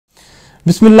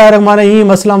بسم اللہ الرحمن الرحیم۔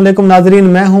 السلام علیکم ناظرین،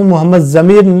 میں ہوں محمد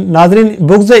ضمیر۔ ناظرین،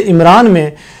 بغض عمران میں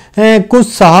کچھ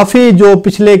صحافی جو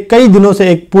پچھلے کئی دنوں سے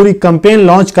ایک پوری کمپین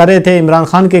لانچ کر رہے تھے عمران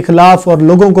خان کے خلاف اور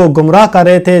لوگوں کو گمراہ کر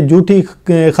رہے تھے، جھوٹی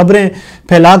خبریں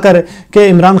پھیلا کر کہ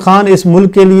عمران خان اس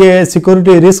ملک کے لیے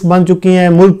سیکورٹی رسک بن چکی ہیں،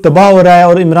 ملک تباہ ہو رہا ہے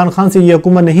اور عمران خان سے یہ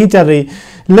حکومت نہیں چل رہی،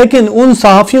 لیکن ان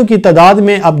صحافیوں کی تعداد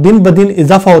میں اب دن بدن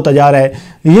اضافہ ہوتا جا رہا ہے۔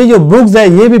 یہ جو بغض ہے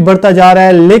یہ بھی بڑھتا جا رہا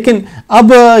ہے، لیکن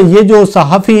اب یہ جو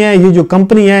صحافی ہیں، یہ جو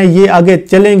کمپنی ہیں، یہ آگے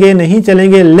چلیں گے نہیں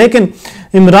چلیں گے، لیکن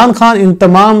عمران خان ان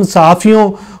تمام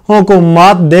صحافیوں کو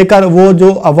مات دے کر وہ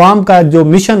جو عوام کا جو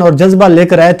مشن اور جذبہ لے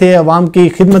کر آئے تھے، عوام کی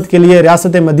خدمت کے لیے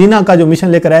ریاست مدینہ کا جو مشن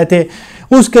لے کر آئے تھے،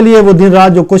 اس کے لیے وہ دن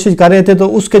رات جو کوشش کر رہے تھے،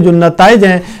 تو اس کے جو نتائج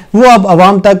ہیں وہ اب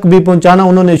عوام تک بھی پہنچانا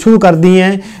انہوں نے شروع کر دی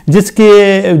ہیں، جس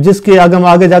کی ہم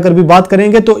آگے جا کر بھی بات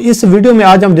کریں گے۔ تو اس ویڈیو میں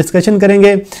آج ہم ڈسکشن کریں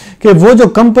گے کہ وہ جو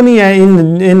کمپنی ہے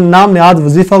ان نام نہاد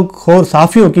وظیفہ خور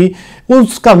صحافیوں کی،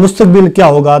 اس کا مستقبل کیا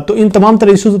ہوگا۔ تو ان تمام تر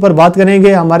ایشوز پر بات کریں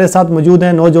گے۔ ہمارے ساتھ موجود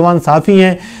ہیں نوجوان صحافی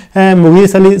ہیں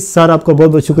مغیث علی سر، آپ کو بہت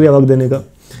بہت شکریہ وقت دینے کا۔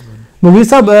 مغیث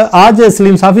صاحب، آج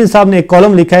سلیم صافی صاحب نے ایک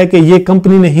کالم لکھا ہے کہ یہ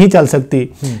کمپنی نہیں چل سکتی،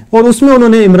 اور اس میں انہوں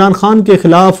نے عمران خان کے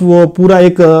خلاف وہ پورا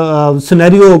ایک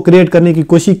سینیریو کریٹ کرنے کی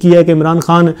کوشش کی ہے کہ عمران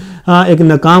خان ایک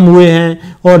ناکام ہوئے ہیں،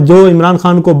 اور جو عمران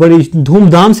خان کو بڑی دھوم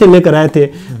دھام سے لے کر آئے تھے،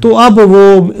 تو اب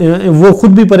وہ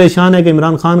خود بھی پریشان ہے کہ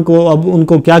عمران خان کو اب ان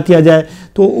کو کیا کیا جائے۔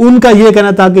 تو ان کا یہ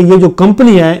کہنا تھا کہ یہ جو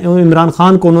کمپنی ہے، عمران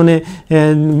خان کو انہوں نے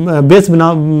بیس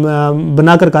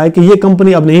بنا کر کہا ہے کہ یہ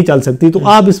کمپنی اب نہیں چل سکتی۔ تو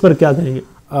آپ اس پر کیا کہیں گے؟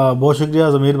 بہت شکریہ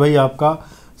ضمیر بھائی آپ کا۔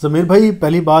 ضمیر بھائی،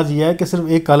 پہلی بات یہ ہے کہ صرف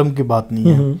ایک کالم کی بات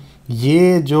نہیں ہے،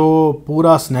 یہ جو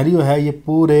پورا سینیریو ہے یہ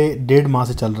پورے 1.5 ماہ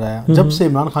سے چل رہا ہے۔ جب سے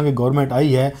عمران خان کی گورنمنٹ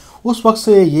آئی ہے اس وقت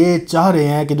سے یہ چاہ رہے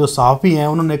ہیں کہ جو صحافی ہیں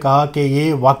انہوں نے کہا کہ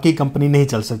یہ واقعی کمپنی نہیں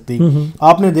چل سکتی۔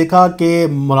 آپ نے دیکھا کہ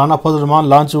مولانا فضل الرحمان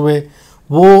لانچ ہوئے،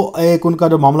 وہ ایک ان کا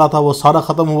جو معاملہ تھا وہ سارا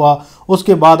ختم ہوا۔ اس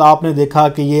کے بعد آپ نے دیکھا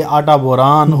کہ یہ آٹا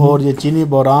بحران اور یہ چینی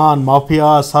بحران،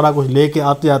 مافیا، سارا کچھ لے کے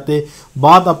آتے آتے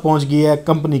بات اب پہنچ گئی ہے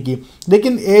کمپنی کی۔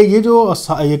 لیکن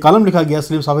یہ کالم لکھا گیا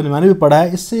سلیم صافی نے، میں نے بھی پڑھا ہے،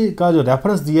 اس سے کا جو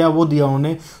ریفرنس دیا وہ دیا انہوں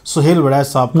نے سہیل ورائچ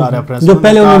صاحب کا ریفرنس، جو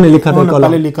پہلے انہوں نے لکھا تھا،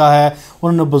 پہلے لکھا ہے۔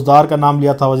 انہوں نے بزدار کا نام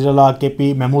لیا تھا، وزیر اعلیٰ کے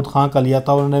پی محمود خان کا لیا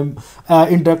تھا، انہوں نے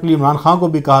انڈائریکٹلی عمران خان کو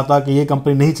بھی کہا تھا کہ یہ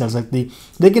کمپنی نہیں چل سکتی۔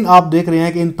 لیکن آپ دیکھ رہے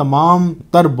ہیں کہ ان تمام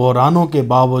تر بحرانوں کے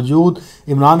باوجود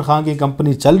عمران خان کی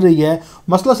کمپنی چل رہی ہے۔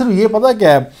 مسئلہ صرف یہ پتہ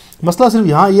کیا ہے، مسئلہ صرف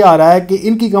یہاں یہ آ رہا ہے کہ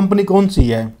ان کی کمپنی کون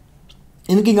سی ہے؟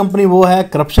 ان کی کمپنی وہ ہے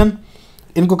کرپشن،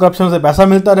 ان کو کرپشن سے پیسہ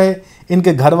ملتا رہے، ان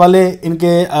کے گھر والے، ان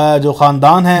کے جو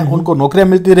خاندان ہیں ان کو نوکریاں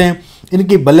ملتی رہیں، ان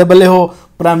کی بلے بلے ہو،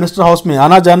 پرائم منسٹر ہاؤس میں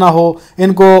آنا جانا ہو،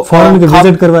 ان کو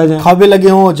کھابے لگے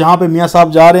ہوں، جہاں پہ میاں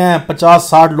صاحب جا رہے ہیں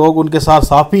 50-60 لوگ ان کے ساتھ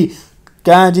صحافی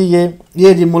کیا ہے جی،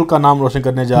 یہ جی ملک کا نام روشن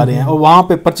کرنے جا رہے ہیں، اور وہاں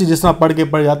پہ پرچی جس طرح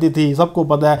پڑھ جاتی تھی سب کو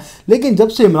پتہ ہے۔ لیکن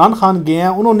جب سے عمران خان گئے ہیں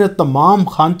انہوں نے تمام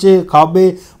خانچے کھابے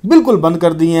بالکل بند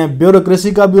کر دیے ہیں،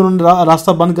 بیوروکریسی کا بھی انہوں نے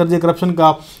راستہ بند کر دیا، کرپشن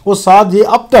کا، اور ساتھ یہ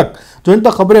اب تک جو ان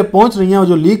تک خبریں پہنچ رہی ہیں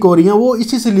جو لیک ہو رہی ہیں وہ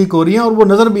اسی سے لیک ہو رہی ہیں، اور وہ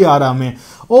نظر بھی آ رہا ہمیں۔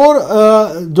 اور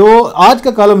جو آج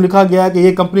کا کالم لکھا گیا ہے کہ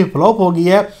یہ کمپنی فلاپ ہو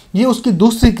گئی ہے، یہ اس کی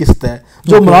دوسری قسط ہے۔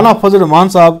 جو مولانا فضل الرحمان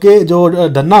صاحب کے جو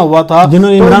دھرنا ہوا تھا،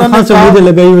 جنہوں نے عمران خان سے امیدیں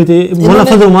لگائی ہوئی تھی، مولانا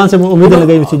فضل الرحمان سے امیدیں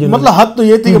لگائی ہوئی تھی، مطلب حد تو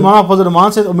یہ تھی کہ مولانا فضل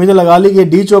الرحمان سے امیدیں لگا لی کہ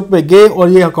ڈی چوک پہ گئے اور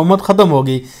یہ حکومت ختم ہو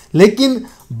گئی، لیکن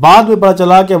بعد میں پتہ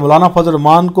چلا کہ مولانا فضل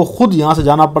الرحمان کو خود یہاں سے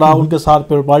جانا پڑا، ان کے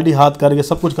ساتھ پارٹی ہاتھ کر کے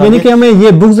سب کچھ کر کے، یعنی کہ ہمیں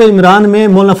یہ بغض عمران میں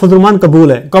مولانا فضل الرحمان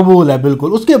قبول ہے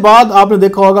بالکل۔ اس کے بعد آپ نے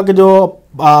دیکھا ہوگا کہ جو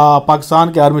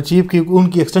پاکستان کے آرمی چیف کی ان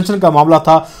کی ایکسٹینشن کا معاملہ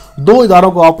تھا، 2 اداروں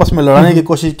کو آپس میں لڑانے کی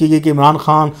کوشش کی گئی کہ عمران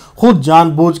خان خود جان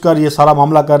بوجھ کر یہ سارا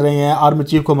معاملہ کر رہے ہیں، آرمی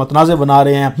چیف کو متنازع بنا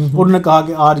رہے ہیں، انہوں نے کہا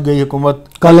کہ آج گئی حکومت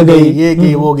کل گئی، یہ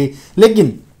گئی وہ گئی۔ لیکن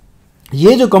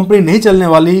یہ جو کمپنی نہیں چلنے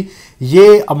والی، یہ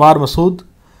عمار مسعود،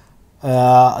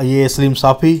 یہ سلیم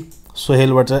صافی،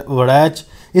 سہیل ورائچ،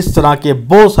 اس طرح کے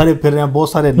بہت سارے پھر رہے ہیں، بہت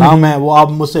سارے نام ہیں، وہ آپ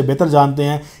مجھ سے بہتر جانتے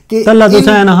ہیں کہ طلعت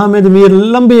حسین، حامد میر،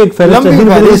 لمبی ایک فہرست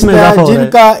ہے جن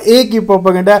کا ایک ہی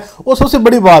پروپیگنڈا ہے۔ اور سب سے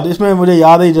بڑی بات اس میں مجھے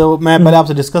یاد ہے، جو میں پہلے آپ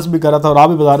سے ڈسکس بھی کر رہا تھا اور آپ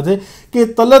بھی بتا رہے تھے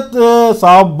کہ طلعت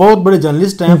صاحب بہت بڑے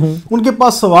جرنلسٹ ہیں، ان کے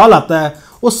پاس سوال آتا ہے،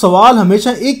 وہ سوال ہمیشہ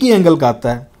ایک ہی اینگل کا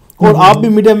آتا ہے، اور آپ بھی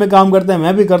میڈیا میں کام کرتے ہیں،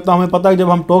 میں بھی کرتا ہوں، ہمیں پتہ ہے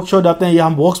جب ہم ٹاک شو جاتے ہیں یا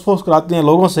ہم باکس پوکس کراتے ہیں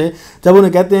لوگوں سے، جب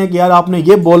انہیں کہتے ہیں کہ یار آپ نے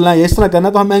یہ بولنا ہے یا اس طرح کرنا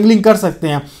ہے، تو ہم اینگلنگ کر سکتے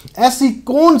ہیں۔ ایسی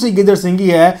کون سی گدڑ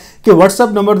سنگھی ہے کہ واٹس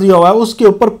ایپ نمبر دیا ہوا ہے اس کے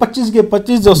اوپر 25 کے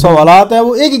 25 جو سوالات ہیں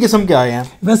وہ ایک ہی قسم کے آئے ہیں۔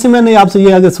 ویسے میں نے آپ سے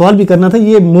یہ آگے سوال بھی کرنا تھا،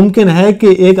 یہ ممکن ہے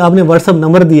کہ ایک آپ نے واٹس ایپ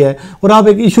نمبر دیا ہے اور آپ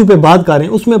ایک ایشو پہ بات کر رہے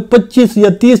ہیں، اس میں 25 یا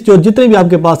 30 جو جتنے بھی آپ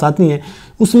کے پاس آتی ہیں،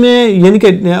 اس میں یعنی کہ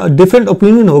ڈیفرنٹ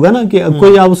اوپینین ہوگا نا، کہ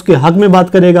کوئی آپ اس کے حق میں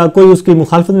بات کرے گا، کوئی اس کی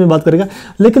مخالفت میں بات کرے گا،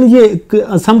 لیکن یہ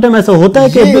سم ٹائم ایسا ہوتا ہے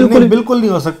کہ بالکل نہیں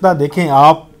ہو سکتا۔ دیکھیں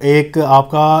آپ ایک آپ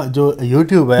کا جو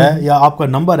یوٹیوب ہے یا آپ کا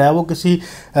نمبر ہے وہ کسی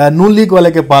نون لیگ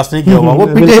والے کے پاس نہیں گیا ہوا, وہ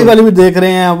پی ٹی آئی والے بھی دیکھ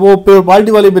رہے ہیں, وہ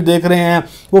پارٹی والے بھی دیکھ رہے ہیں,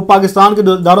 وہ پاکستان کے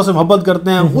اداروں سے محبت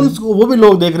کرتے ہیں, وہ بھی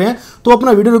لوگ دیکھ رہے ہیں, تو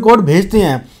اپنا ویڈیو ریکارڈ بھیجتے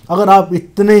ہیں. اگر آپ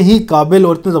اتنے ہی قابل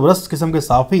اور اتنے زبردست قسم کے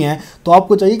صحافی ہیں تو آپ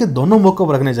کو چاہیے کہ دونوں موقع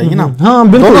پر رکھنے چاہیے نا. ہاں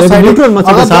بالکل.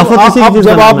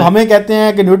 جب آپ ہمیں کہتے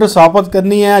ہیں کہ نیوٹرل صحافت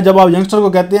کرنی ہے, جب آپ ینگسٹر کو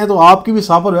کہتے ہیں تو آپ کی بھی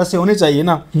صحافت ویسے ہونی چاہیے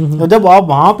نا. جب آپ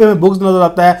وہاں پہ ہمیں بکس نظر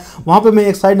آتا ہے, وہاں پہ ہمیں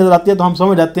ایک سائڈ نظر آتی ہے, تو ہم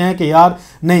سمجھ جاتے ہیں کہ یار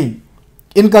نہیں,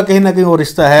 ان کا کہیں نہ کہیں وہ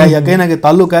رشتہ ہے یا کہیں نہ کہیں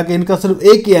تعلق ہے, کہ ان کا صرف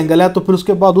ایک ہی اینگل ہے, تو پھر اس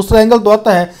کے بعد دوسرا اینگل تو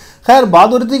آتا ہے. خیر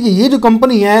بات ہو رہی تھی کہ یہ جو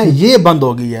کمپنی ہے یہ بند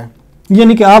ہو گئی ہے,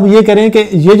 یعنی کہ آپ یہ کہہ رہے ہیں کہ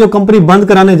یہ جو کمپنی بند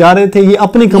کرانے جا رہے تھے یہ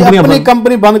اپنی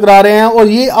کمپنی بند کرا رہے ہیں, اور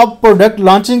یہ اب پروڈکٹ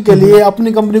لانچنگ کے لیے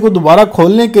اپنی کمپنی کو دوبارہ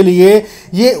کھولنے کے لیے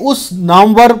یہ اس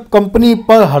نامور کمپنی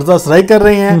پر ہرزہ سرائی کر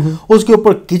رہے ہیں, اس کے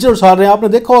اوپر کیچڑ اچھال رہے ہیں. آپ نے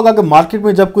دیکھا ہوگا کہ مارکیٹ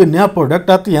میں جب کوئی نیا پروڈکٹ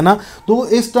آتی ہے نا تو وہ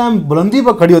اس ٹائم بلندی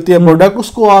پر کھڑی ہوتی ہے پروڈکٹ,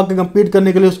 اس کو آ کے کمپیٹ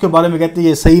کرنے کے لیے اس کے بارے میں کہتے ہیں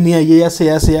یہ صحیح نہیں ہے, یہ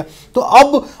ایسے ہے. تو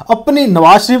اب اپنی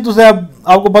نواز شریف تو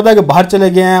آپ کو پتا ہے کہ باہر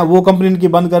چلے گئے ہیں, وہ کمپنی ان کی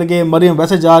بند کر کے, مریم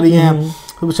ویسے جا رہی ہیں,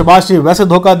 شہباز شریف ویسے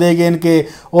دھوکہ دے گئے ان کے,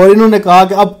 اور انہوں نے کہا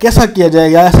کہ اب کیسا کیا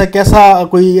جائے گا, ایسا کیسا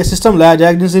کوئی سسٹم لایا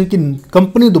جائے جن سے ان کی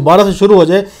کمپنی دوبارہ سے شروع ہو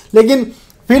جائے. لیکن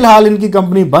فی الحال ان کی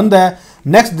کمپنی بند ہے.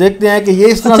 نیکسٹ دیکھتے ہیں کہ یہ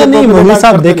اس طرح. اچھا نہیں مغیث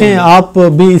صاحب, دیکھیں آپ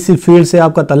بھی اسی فیلڈ سے,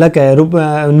 آپ کا تعلق ہے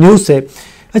نیوز سے.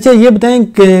 اچھا یہ بتائیں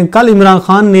کہ کل عمران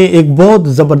خان نے ایک بہت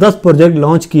زبردست پروجیکٹ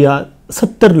لانچ کیا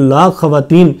 70 لاکھ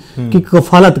خواتین کی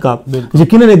کفالت کا,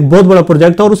 یقیناً ایک بہت بڑا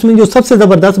پروجیکٹ تھا. اور اس میں جو سب سے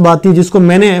زبردست بات تھی جس کو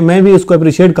میں بھی اس کو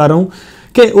اپریشیٹ کر رہا ہوں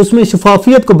کہ اس میں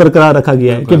شفافیت کو برقرار رکھا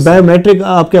گیا ہے کہ بایو میٹرک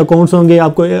آپ کے اکاؤنٹس ہوں گے,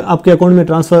 آپ کے اکاؤنٹ میں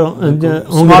ٹرانسفر ہوں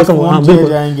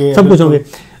گے, سب کچھ ہوں گے.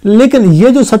 لیکن یہ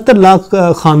جو 70 لاکھ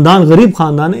خاندان, غریب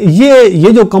خاندان, یہ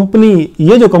جو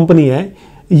کمپنی ہے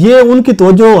یہ ان کی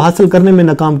توجہ حاصل کرنے میں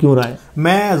ناکام کیوں رہا ہے؟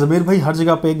 میں ضمیر بھائی ہر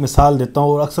جگہ پہ ایک مثال دیتا ہوں,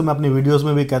 اور اکثر میں اپنی ویڈیوز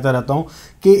میں بھی کہتا رہتا ہوں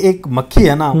کہ ایک مکھی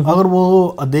ہے نا, اگر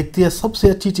وہ دیکھتی ہے سب سے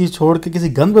اچھی چیز چھوڑ کے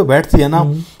کسی گند پہ بیٹھتی ہے نا,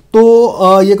 تو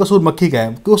یہ قصور مکھی کا ہے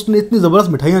کہ اس نے اتنی زبردست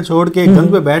مٹھائیاں چھوڑ کے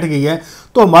گند پہ بیٹھ گئی ہے.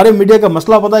 تو ہمارے میڈیا کا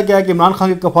مسئلہ پتہ ہے کیا ہے کہ عمران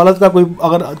خان کی کفالت کا کوئی,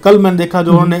 اگر کل میں نے دیکھا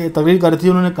جو انہوں نے تقریر کری تھی,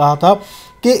 انہوں نے کہا تھا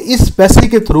کہ اس پیسے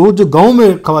کے تھرو جو گاؤں میں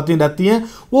خواتین رہتی ہیں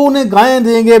وہ انہیں گائیں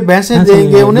دیں گے, بھینسیں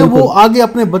دیں گے, انہیں وہ آگے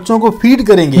اپنے بچوں کو فیڈ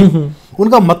کریں گے. ان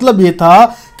کا مطلب یہ تھا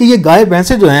کہ یہ گائے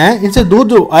بھینسیں جو ہیں ان سے دودھ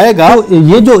جو آئے گا.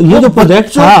 یہ جو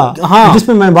پروجیکٹ تھا جس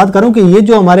میں میں بات کروں کہ یہ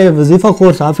جو ہمارے وظیفہ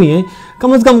خور صحافی ہیں,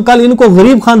 کم از کم کل ان کو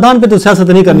غریب خاندان پہ تو سیاست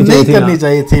نہیں کرنی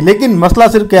چاہیے تھی. لیکن مسئلہ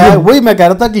صرف کیا ہے, وہی میں کہہ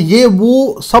رہا تھا کہ یہ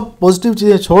وہ سب پازیٹیو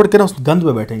چیزیں چھوڑ کے نا اس گند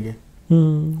پہ بیٹھیں گے,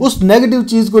 اس نیگیٹو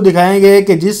چیز کو دکھائیں گے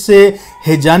کہ جس سے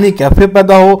ہیجانی کیفے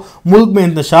پیدا ہو, ملک میں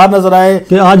انتشار نظر آئے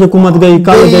کہ آج حکومت گئی,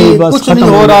 کل گئی, بس کچھ نہیں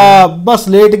ہو رہا, بس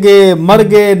لیٹ گئے, مر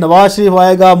گئے, نواز شریف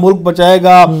آئے گا ملک بچائے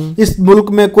گا, اس ملک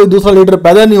میں کوئی دوسرا لیڈر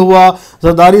پیدا نہیں ہوا,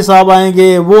 زرداری صاحب آئیں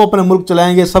گے وہ اپنے ملک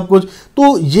چلائیں گے, سب کچھ.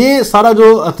 تو یہ سارا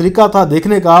جو طریقہ تھا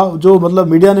دیکھنے کا, جو مطلب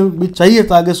میڈیا نے بھی چاہیے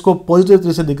تھا کہ اس کو پازیٹیو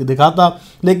طریقے سے دکھاتا,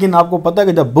 لیکن آپ کو پتا ہے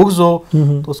کہ جب بغض ہو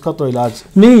تو اس کا تو علاج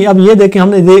نہیں. اب یہ دیکھیں, ہم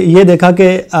نے یہ دیکھا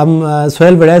کہ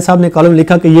سہیل وڑیچ صاحب نے کالم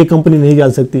لکھا کہ یہ کمپنی نہیں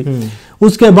چل سکتی.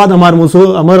 اس کے بعد عمر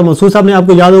منصور صاحب نے, آپ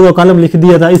کو یاد ہوگا, کالم لکھ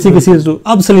دیا تھا اسی کسی.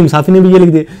 اب سلیم صافی نے بھی یہ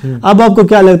لکھ دیا. اب آپ کو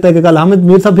کیا لگتا ہے کہ کل حامد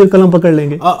میر صاحب پھر قلم پکڑ لیں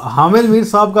گے؟ حامد میر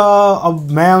صاحب کا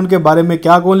اب میں ان کے بارے میں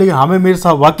کیا کہوں, لیکن حامد میر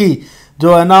صاحب واقعی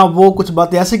جو ہے نا وہ کچھ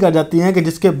باتیں ایسی کر جاتی ہیں کہ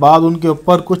جس کے بعد ان کے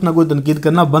اوپر کچھ نہ کوئی تنقید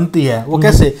کرنا بنتی ہے. وہ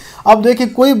کیسے, اب دیکھیں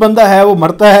کوئی بندہ ہے وہ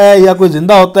مرتا ہے یا کوئی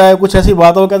زندہ ہوتا ہے, کچھ ایسی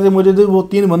بات ہو, کہتے ہیں مجھے وہ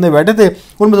 3 بندے بیٹھے تھے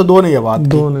ان میں سے 2 نے یہ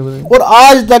بات کی, اور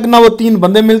آج تک نہ وہ 3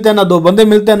 بندے ملتے ہیں, نہ 2 بندے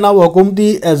ملتے ہیں, نہ وہ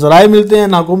حکومتی ذرائع ملتے ہیں,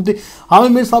 نہ حکومتی.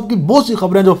 حامد میر صاحب کی بہت سی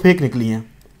خبریں جو فیک نکلی ہیں.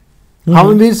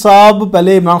 حامد میر صاحب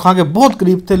پہلے عمران خان کے بہت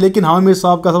قریب تھے, لیکن حامد میر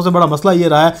صاحب کا سب سے بڑا مسئلہ یہ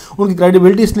رہا ہے, ان کی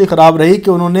کریڈیبلٹی اس لیے خراب رہی کہ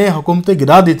انہوں نے حکومتیں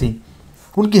گرا دی تھیں.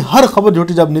 ان کی ہر خبر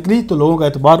جھوٹی جب نکلی تو لوگوں کا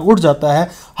اعتبار اٹھ جاتا ہے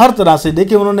ہر طرح سے.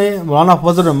 دیکھیں انہوں نے مولانا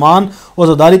فضل الرحمان اور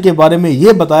زرداری کے بارے میں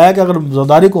یہ بتایا کہ اگر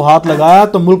زرداری کو ہاتھ لگایا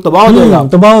تو ملک تباہ ہو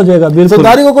جائے گا.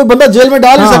 زرداری کو کوئی بندہ جیل میں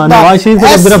ڈال نہیں سکتا. نواز شریف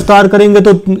کو گرفتار کریں گے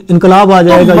تو انقلاب آ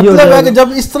جائے گا. مطلب ہے کہ جب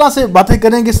اس طرح سے باتیں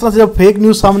کریں گے, اس طرح سے جب فیک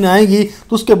نیوز سامنے آئیں گی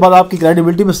تو اس کے بعد آپ کی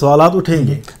کریڈیبلٹی پہ سوالات اٹھیں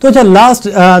گے. تو اچھا لاسٹ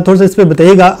تھوڑا سا اس پہ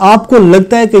بتائیے گا, آپ کو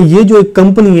لگتا ہے کہ یہ جو ایک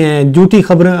کمپنی ہے, جھوٹی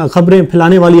خبریں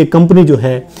پھیلانے والی ایک کمپنی جو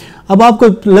ہے, اب آپ کو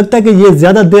لگتا ہے کہ یہ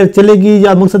زیادہ دیر چلے گی,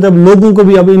 یا مقصد اب لوگوں کو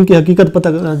بھی اب ان کی حقیقت پتہ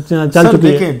چل چکی ہے؟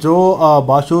 دیکھیں جو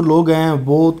باشعور لوگ ہیں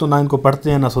وہ تو نہ ان کو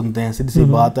پڑھتے ہیں نہ سنتے ہیں, سیدھی سی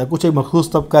بات ہے. کچھ ایک مخصوص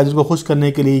طبقہ ہے جس کو خوش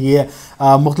کرنے کے لیے یہ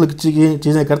مختلف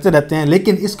چیزیں کرتے رہتے ہیں,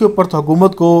 لیکن اس کے اوپر تو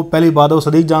حکومت کو پہلی بات ہے, وہ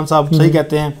صدیق جان صاحب صحیح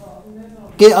کہتے ہیں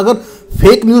کہ اگر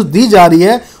فیک نیوز دی جا رہی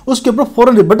ہے اس کے اوپر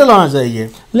فوراً ریبٹل آنا چاہیے.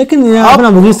 لیکن اپنا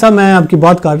مغیث صاحب میں آپ کی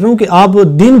بات کر رہا ہوں کہ آپ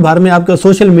دن بھر میں, آپ کا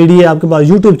سوشل میڈیا ہے, آپ کے پاس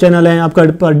یوٹیوب چینل ہے, آپ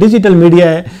کا ڈیجیٹل میڈیا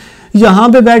ہے, یہاں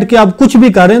پہ بیٹھ کے آپ کچھ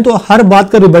بھی کر رہے ہیں تو ہر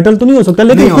بات کا ریبیٹل تو نہیں ہو سکتا،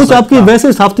 لیکن کچھ آپ کی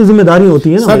ویسے صافتی ذمہ داری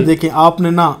ہوتی ہے نا سر. دیکھیں آپ نے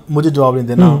نا مجھے جواب نہیں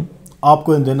دینا، آپ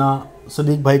کو نہیں دینا،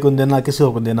 صدیق بھائی کو نہیں دینا، کسی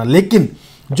کو دینا، لیکن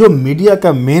جو میڈیا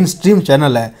کا مین سٹریم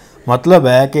چینل ہے، مطلب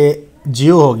ہے کہ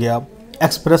جیو ہو گیا،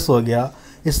 ایکسپریس ہو گیا،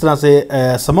 اس طرح سے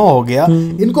سما ہو گیا،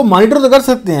 ان کو مانیٹر تو کر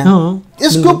سکتے ہیں.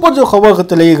 اس کے اوپر جو خبر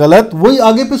چلے گی غلط، وہی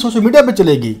آگے پہ سوشل میڈیا پہ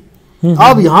چلے گی.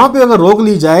 آپ یہاں پہ اگر روک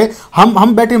لی جائے،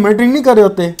 ہم بیٹھے مانیٹرنگ نہیں کر رہے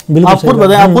ہوتے. آپ خود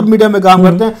بتائیں، آپ خود میڈیا میں کام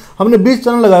کرتے ہیں، ہم نے 20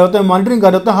 چینل لگائے ہوتے ہیں، مانیٹرنگ کر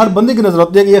رہے ہوتے ہیں، ہر بندے کی نظر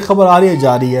ہوتی ہے کہ یہ خبر آ رہی ہے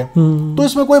جا رہی ہے. تو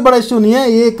اس میں کوئی بڑا ایشو نہیں ہے،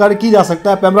 یہ کی جا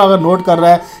سکتا ہے. پیمرا اگر نوٹ کر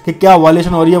رہا ہے کہ کیا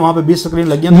وائلیشن ہو رہی ہے، وہاں پہ 20 سکرین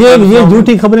لگی ہیں. یہ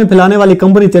جھوٹی خبریں پھیلانے والی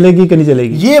کمپنی چلے گی کہ نہیں چلے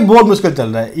گی؟ یہ بہت مشکل چل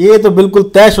رہا ہے. یہ تو بالکل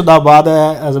طے شدہ بات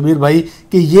ہے ضمیر بھائی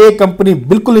کہ یہ کمپنی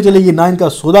بالکل نہیں چلے گی، نہ ان کا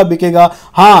سودا بکے گا.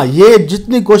 ہاں، یہ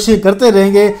جتنی کوششیں کرتے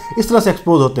رہیں گے اس طرح سے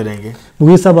ایکسپوز ہوتے رہیں گے.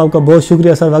 مغیث صاحب آپ کا بہت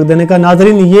شکریہ سر وقت دینے کا.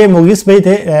 ناظرین، یہ مغیث بھائی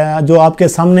تھے جو آپ کے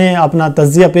سامنے اپنا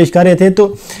تجزیہ پیش کر رہے تھے.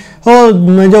 تو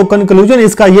جو کنکلوژن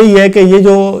اس کا یہی ہے کہ یہ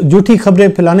جو جھوٹی خبریں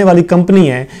پھیلانے والی کمپنی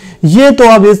ہے، یہ تو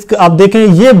اب آپ دیکھیں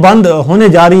یہ بند ہونے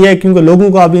جا رہی ہے، کیونکہ لوگوں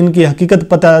کو اب ان کی حقیقت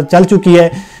پتہ چل چکی ہے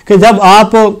کہ جب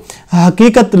آپ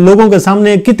حقیقت لوگوں کے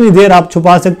سامنے کتنی دیر آپ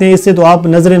چھپا سکتے ہیں، اس سے تو آپ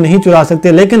نظریں نہیں چرا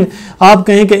سکتے. لیکن آپ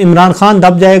کہیں کہ عمران خان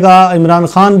دب جائے گا، عمران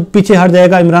خان پیچھے ہٹ جائے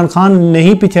گا، عمران خان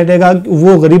نہیں پیچھے ہٹے گا.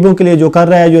 وہ غریبوں کے لیے جو کر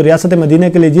رہا ہے، جو ریاست مدینہ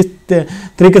کے لیے جس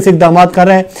طریقے سے اقدامات کر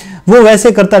رہا ہے، وہ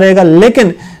ویسے کرتا رہے گا.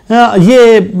 لیکن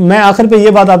یہ میں آخر پہ یہ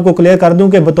بات آپ کو کلیئر کر دوں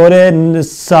کہ بطور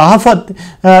صحافت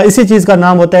اسی چیز کا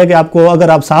نام ہوتا ہے کہ آپ کو، اگر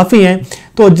آپ صحافی ہیں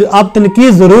تو آپ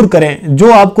تنقید ضرور کریں.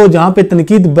 جو آپ کو جہاں پہ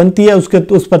تنقید بنتی ہے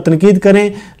اس پر تنقید کریں،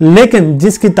 لیکن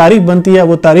جس کی تعریف بنتی ہے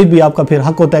وہ تعریف بھی آپ کا پھر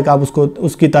حق ہوتا ہے کہ آپ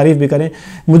اس کی تعریف بھی کریں.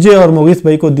 مجھے اور مغیث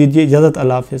بھائی کو دیجیے اجازت.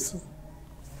 اللہ حافظ.